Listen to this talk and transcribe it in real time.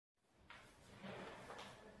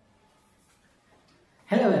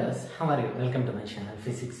viewers, how are you? Welcome to my channel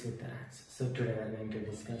Physics with Rats. So today we are going to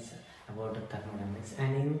discuss about thermodynamics,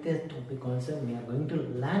 and in this topic also we are going to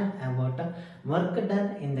learn about work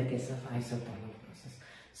done in the case of isothermal process.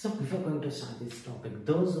 So before going to start this topic,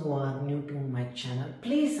 those who are new to my channel,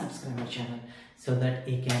 please subscribe my channel so that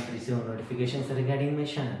you can receive notifications regarding my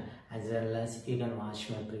channel, as well as you can watch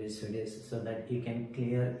my previous videos so that you can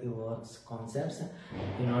clear your concepts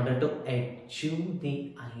in order to achieve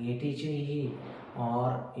the IIT JEE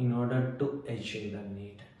or in order to achieve the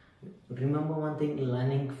NEET. Remember one thing,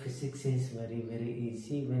 learning physics is very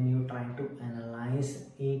easy when you try to analyze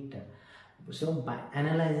it. So by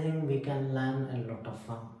analyzing we can learn a lot of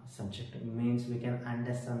subject. It means we can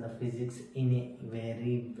understand the physics in a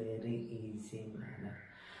very easy manner.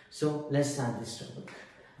 So let's start this topic.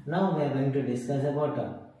 Now we are going to discuss about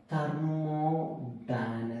a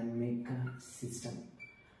thermodynamic system.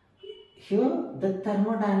 Here the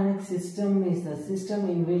thermodynamic system is the system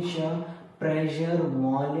in which pressure,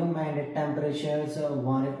 volume and temperatures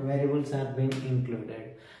variables are being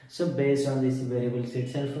included. So based on these variables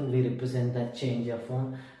itself, we represent the change of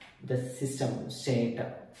the system state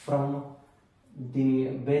from the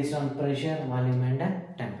based on pressure, volume and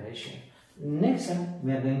temperature. Next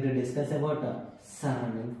we are going to discuss about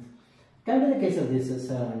surroundings. Come to the case of this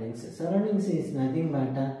surroundings. Surroundings is nothing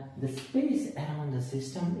but the space around the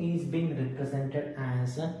system is being represented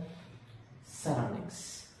as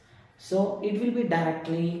surroundings. So it will be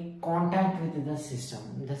directly contact with the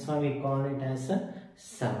system. That's why we call it as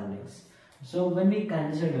surroundings. So when we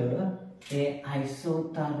consider a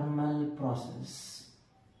isothermal process,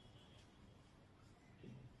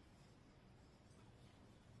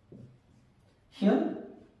 here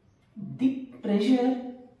the pressure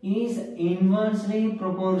is inversely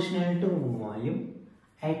proportional to volume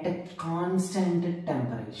at a constant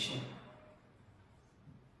temperature.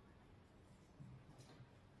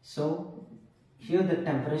 So here the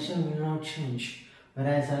temperature will not change,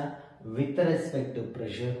 whereas with respect to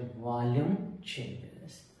pressure, volume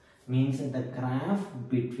changes. Means the graph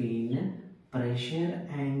between pressure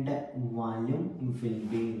and volume will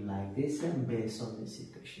be like this based on this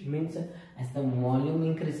equation. Means as the volume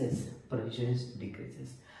increases, pressure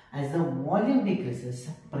decreases. As the volume decreases,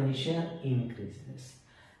 pressure increases.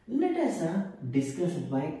 Let us discuss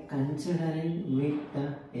by considering with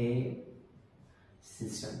a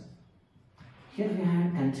system. Here we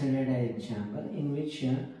have considered an example in which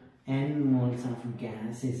n moles of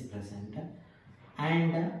gas is present,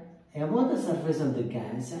 and above the surface of the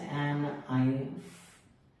gas an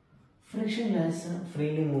frictionless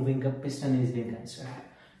freely moving piston is being considered.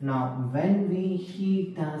 Now when we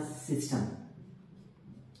heat the system,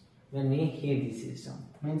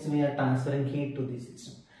 means we are transferring heat to the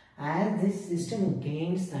system. As this system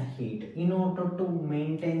gains the heat, in order to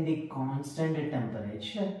maintain the constant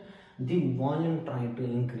temperature, the volume tries to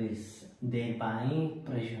increase, thereby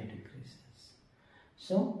pressure decreases.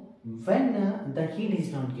 So when the heat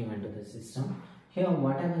is not given to the system, here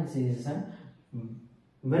what happens is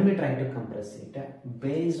when we try to compress it,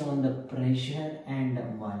 based on the pressure and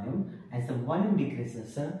volume, as the volume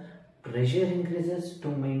decreases, pressure increases to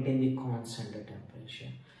maintain the constant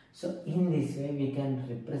temperature. So in this way we can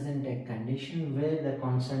represent a condition where the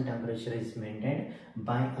constant temperature is maintained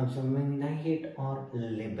by absorbing the heat or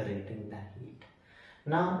liberating the heat.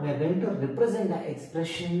 Now we are going to represent the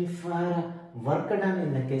expression for work done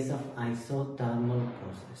in the case of isothermal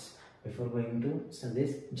process. Before going to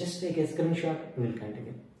this, just take a screenshot, we will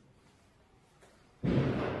continue.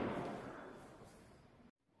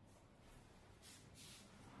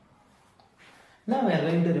 Now we are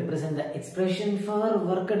going to represent the expression for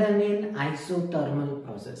work done in isothermal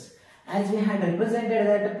process. As we had represented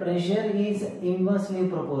that pressure is inversely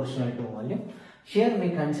proportional to volume, here we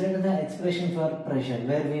consider the expression for pressure,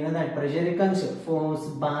 where we know that pressure equals force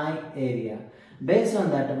by area. Based on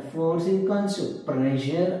that, force equals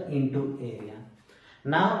pressure into area.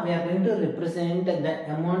 Now we are going to represent the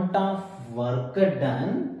amount of work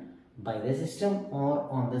done by the system or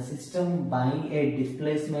on the system by a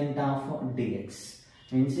displacement of dx.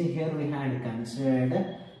 Means here we had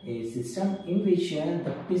considered a system in which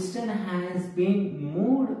the piston has been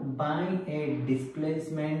moved by a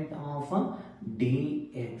displacement of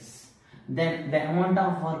dx. Then the amount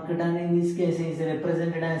of work done in this case is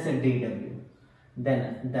represented as a dw.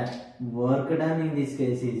 Then the work done in this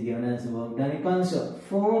case is given as work done equals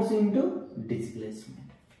force into displacement,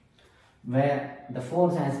 where the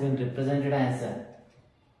force has been represented as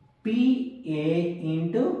PA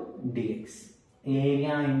into dx,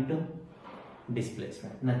 area into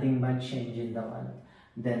displacement, nothing but change in the volume.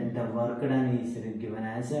 Then the work done is given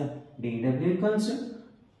as dw equals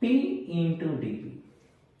P into dv.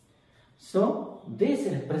 So this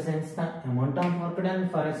represents the amount of work done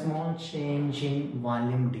for a small change in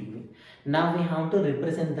volume dV. Now we have to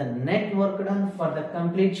represent the net work done for the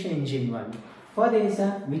complete change in volume. For this,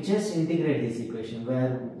 we just integrate this equation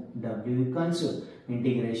where W equals to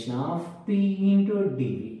integration of P into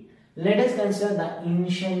dV. Let us consider the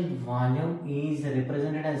initial volume is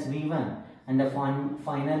represented as V1 and the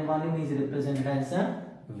final volume is represented as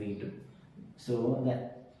V2. So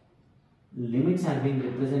the limits are being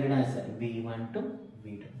represented as V1 to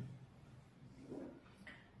V2.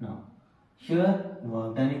 Now, here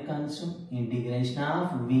work done equals to integration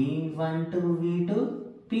of V1 to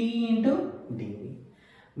V2 P into dV.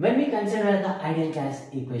 When we consider the ideal gas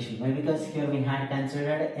equation, why? Because here we had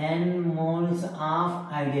considered n moles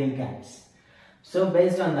of ideal gas. So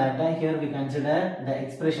based on that, here we consider the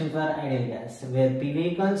expression for ideal gas where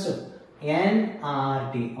PV equals to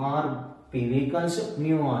nRT or PV equals to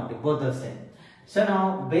mu RT, both are same. So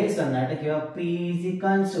now based on that, here P is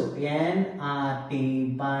equals to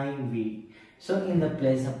nRT by V. So in the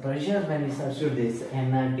place of pressure, when we substitute this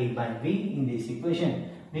nRT by V in this equation,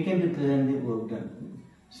 we can represent the work done.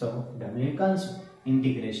 So W equals to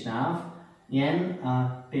integration of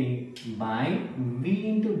nRT by V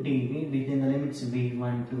into dV within the limits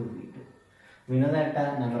V1 to V2. We know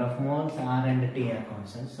that number of moles R and T are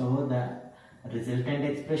constant. So the resultant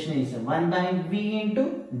expression is 1 by V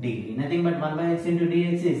into dV. Nothing but 1 by x into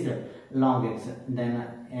dx is log x.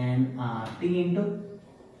 Then nRT into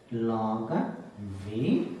log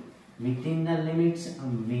V within the limits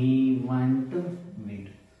V1 to V2.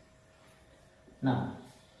 Now,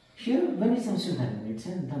 here when we substitute the limits,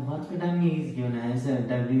 the work done is given as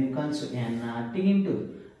W equals to nRT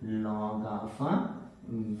into log of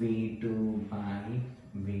V2 by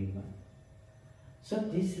V1. So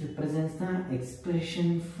this represents the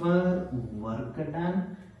expression for work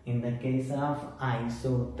done in the case of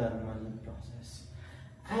isothermal process.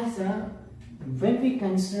 As when we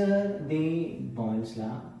consider the Boyle's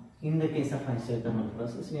law in the case of isothermal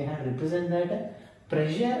process, we have represent that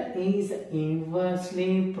pressure is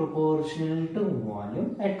inversely proportional to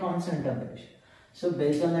volume at constant temperature. So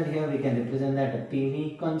based on that, here we can represent that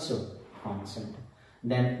PV equals to constant.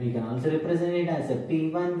 Then we can also represent it as a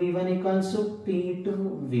P1 V1 equals to P2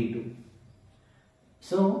 V2.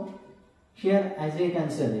 So here as we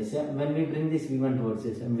consider this, when we bring this V1 towards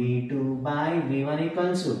this, V2 by V1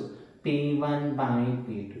 equals to P1 by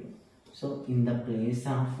P2. So in the place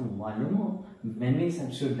of volume, when we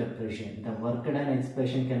substitute the pressure, the work done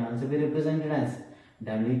expression can also be represented as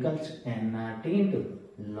W equals to nRT into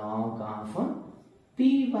log of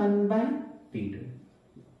P1 by P2.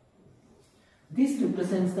 This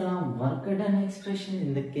represents the work done expression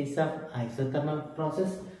in the case of isothermal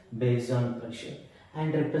process based on pressure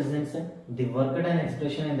and represents the work done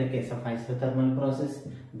expression in the case of isothermal process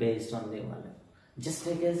based on the volume. Just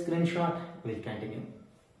take a screenshot, we'll continue.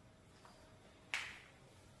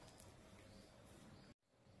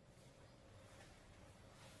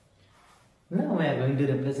 Now we are going to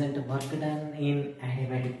represent work done in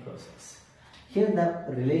adiabatic process. Here the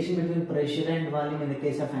relation between pressure and volume in the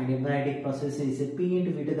case of adiabatic process is P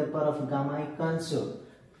into V to the power of gamma equals to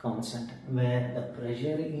constant, where the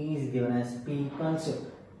pressure is given as P equals to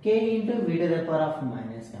K into V to the power of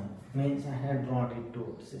minus gamma. Means I had brought it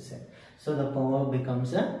towards this side. So the power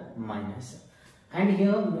becomes a minus. And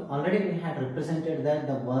here already we had represented that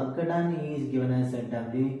the work done is given as a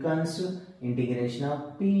W equals to integration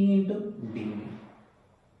of P into dV.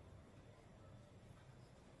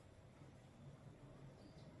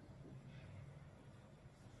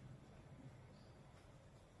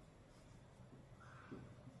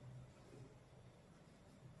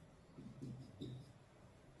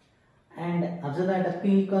 And observe that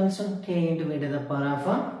P equals to K into V to the power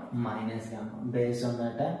of minus gamma. Based on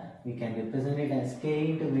that, we can represent it as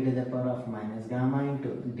K into V to the power of minus gamma into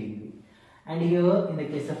dV. And here in the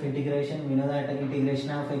case of integration, we know that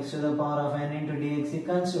integration of x to the power of n into dx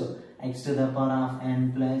equals to x to the power of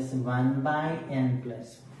n plus 1 by n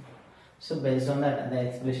plus 1. So based on that, the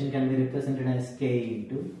expression can be represented as K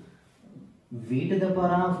into V to the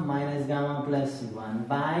power of minus gamma plus 1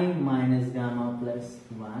 by minus gamma plus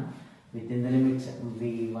 1 within the limits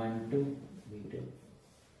V1 to V2.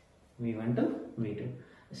 V1 to V2.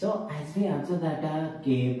 So as we observe that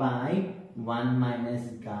K by 1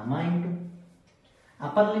 minus gamma into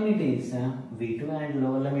upper limit is V2 and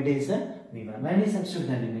lower limit is V1. When we substitute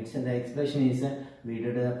the limits, the expression is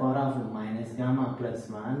V2 to the power of minus gamma plus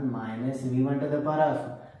 1 minus V1 to the power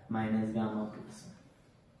of minus gamma plus 1.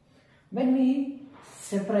 When we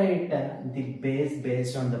separate the base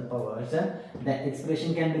based on the powers, the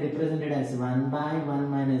expression can be represented as 1 by 1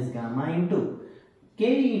 minus gamma into K k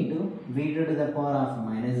into v2 to the power of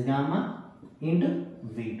minus gamma into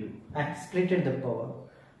v2. I have splitted the power.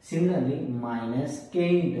 Similarly, minus k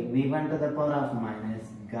into v1 to the power of minus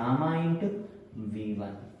gamma into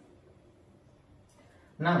v1.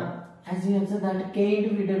 Now, as we observe that k into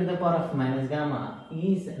v2 to the power of minus gamma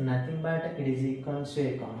is nothing but it is equal to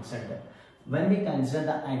a constant. When we consider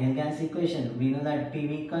the ideal gas equation, we know that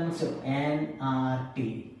PV equals to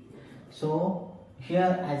nRT. So,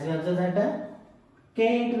 here as we observe that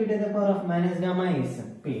k into v to the power of minus gamma is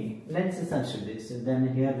P. Let's substitute this. Then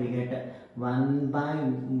here we get 1 by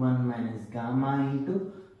 1 minus gamma into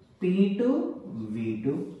P2 V2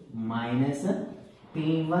 minus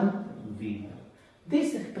P1 V1. This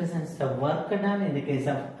represents the work done in the case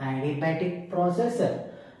of adiabatic process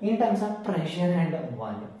in terms of pressure and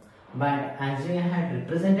volume. But as we had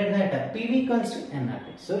represented that PV equals to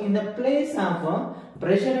nRT. So in the place of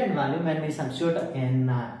pressure and volume, when we substitute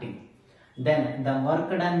nRT, then the work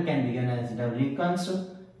done can be given as W equals to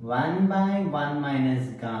 1 by 1 minus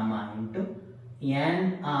gamma into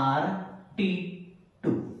nRT2.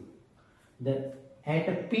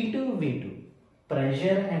 At P2 V2,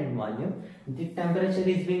 pressure and volume, the temperature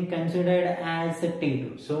is being considered as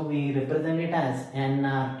T2. So we represent it as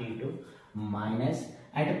nRT2 minus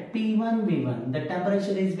at P1 V1, the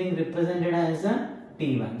temperature is being represented as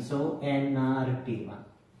T1. So nRT1.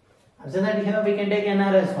 So that here we can take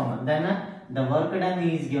nR as common. Then the work done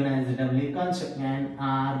is given as W equals to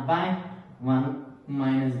nR by 1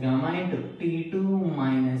 minus gamma into T2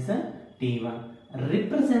 minus T1.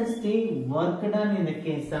 Represents the work done in the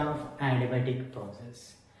case of adiabatic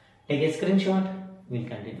process. Take a screenshot. We'll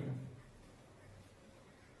continue.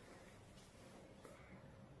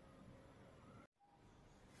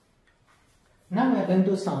 Now we are going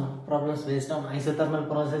to solve problems based on isothermal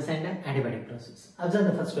process and adiabatic process. Observe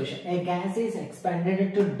the first question. A gas is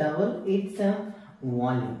expanded to double its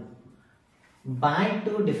volume by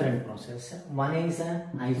two different processes. One is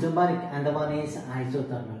isobaric and the one is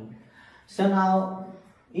isothermal. So now,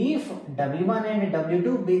 if W1 and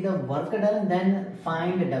W2 be the work done, then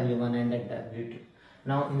find W1 and W2.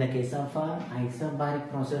 Now, in the case of isobaric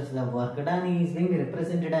process, the work done is being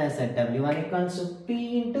represented as W1 equals to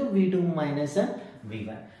P into V2 minus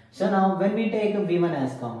V1. So now, when we take V1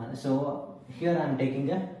 as common, so here I am taking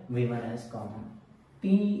a V1 as common.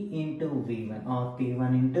 P into V1 or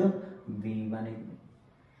P1 into V1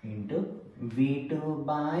 into V2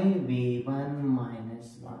 by V1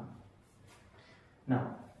 minus 1.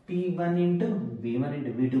 Now, P1 into V1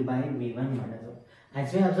 into V2 by V1 minus 1.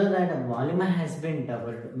 As we observe that volume has been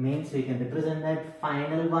doubled, means we can represent that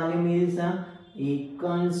final volume is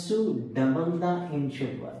equals to double the initial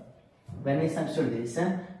volume. When we substitute this,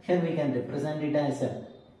 here we can represent it as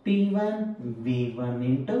P1 V1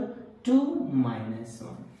 into 2 minus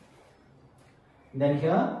 1. Then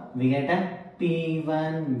here we get a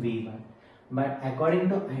P1 V1. But according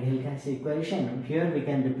to ideal gas equation, here we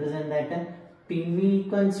can represent that PV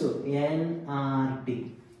equals to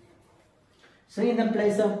nRT. So in the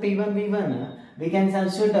place of P1 V1, we can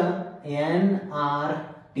substitute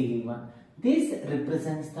nRT1. This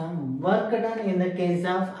represents the work done in the case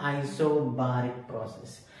of isobaric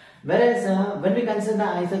process. Whereas when we consider the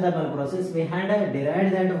isothermal process, we had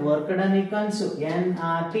derived that work done equals to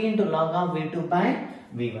nRT into log of V2 by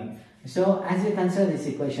V1. So as we consider this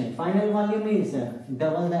equation, final volume is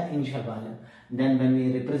double the initial volume. Then when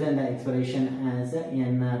we represent the expression as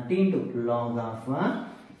nRT into log of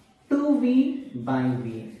 2V by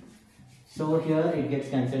V. So here it gets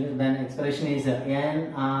considered, then expression is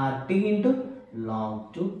nRT into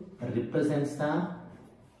log 2 represents the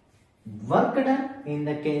work done in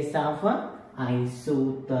the case of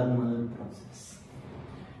isothermal process.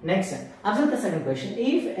 Next, observe the second question.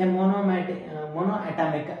 If a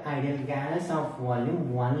monoatomic ideal gas of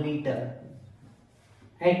volume 1 liter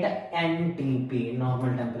at NTP,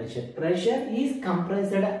 normal temperature pressure, is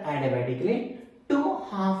compressed adiabatically to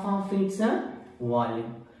half of its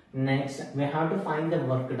volume. Next, we have to find the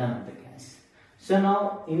work done of the gas. So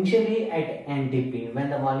now, initially at NTP, when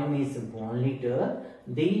the volume is 1 liter,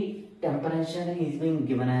 the temperature is being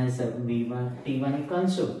given as V1, T1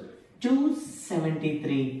 equals to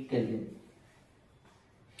 273 Kelvin.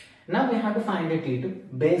 Now we have to find the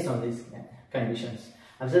T2 based on these conditions.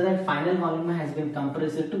 Observe that final volume has been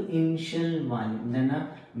compressed to initial volume. Then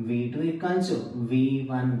V2 equals to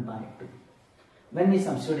V1 by 2. When we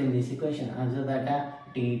substitute in this equation, observe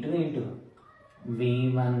that T2 into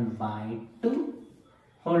V1 by 2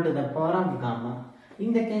 whole to the power of gamma.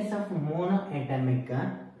 In the case of monoatomic,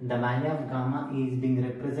 the value of gamma is being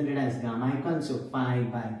represented as gamma equals to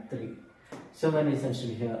 5 by 3. So when we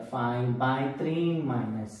substitute here 5 by 3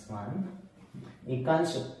 minus 1,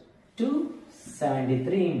 equals to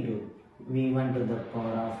 273 into V1 to the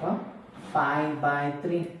power of 5 by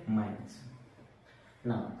 3 minus.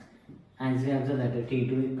 Now, as we observe that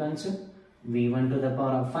T2 equals to V1 to the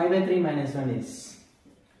power of 5 by 3 minus 1 is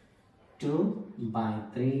 2 by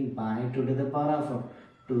 3 by 2 to the power of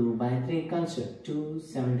 2 by 3 equals to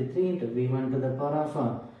 273 into V1 to the power of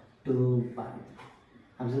 2 by 3.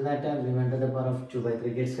 Observe that V1 to the power of 2 by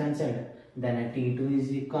 3 gets cancelled. Then T2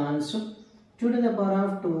 is equals to 2 to the power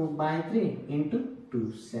of 2 by 3 into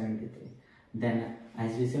 273. Then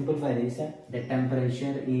as we simplify this, the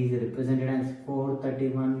temperature is represented as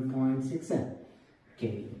 431.6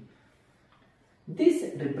 Kelvin. This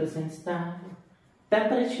represents the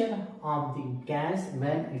temperature of the gas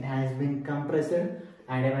when it has been compressed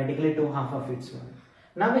adiabatically to half of its volume.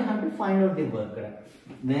 Now we have to find out the work done,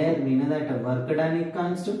 where we know that work done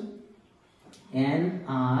equals to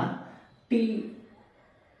nRT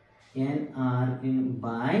nR in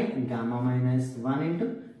by gamma minus 1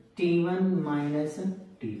 into T1 minus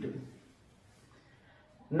T2.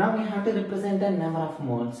 Now we have to represent a number of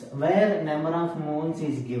moles, where number of moles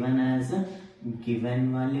is given as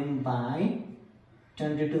given volume by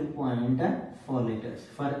 22.4 liters.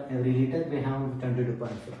 For every liter we have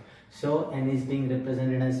 22.4. So n is being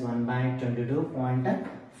represented as 1 by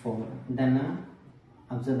 22.4. Then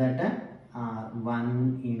observe that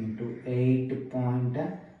 1 into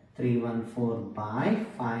 8.314 by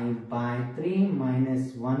 5 by 3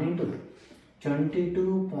 minus 1 into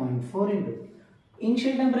 22.4 into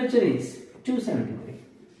initial temperature is 273.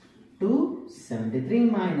 273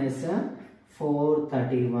 minus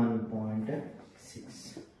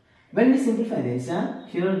 431.6. When we simplify this,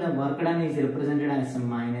 here the work done is represented as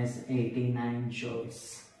minus 89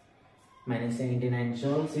 joules. Minus 89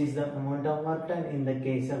 joules is the amount of work done in the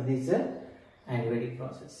case of this adiabatic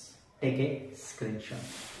process. Take a screenshot.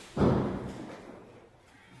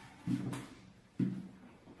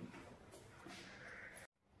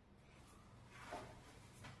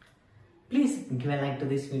 Please give a like to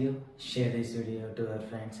this video, share this video to your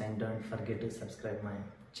friends, and don't forget to subscribe my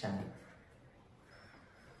channel.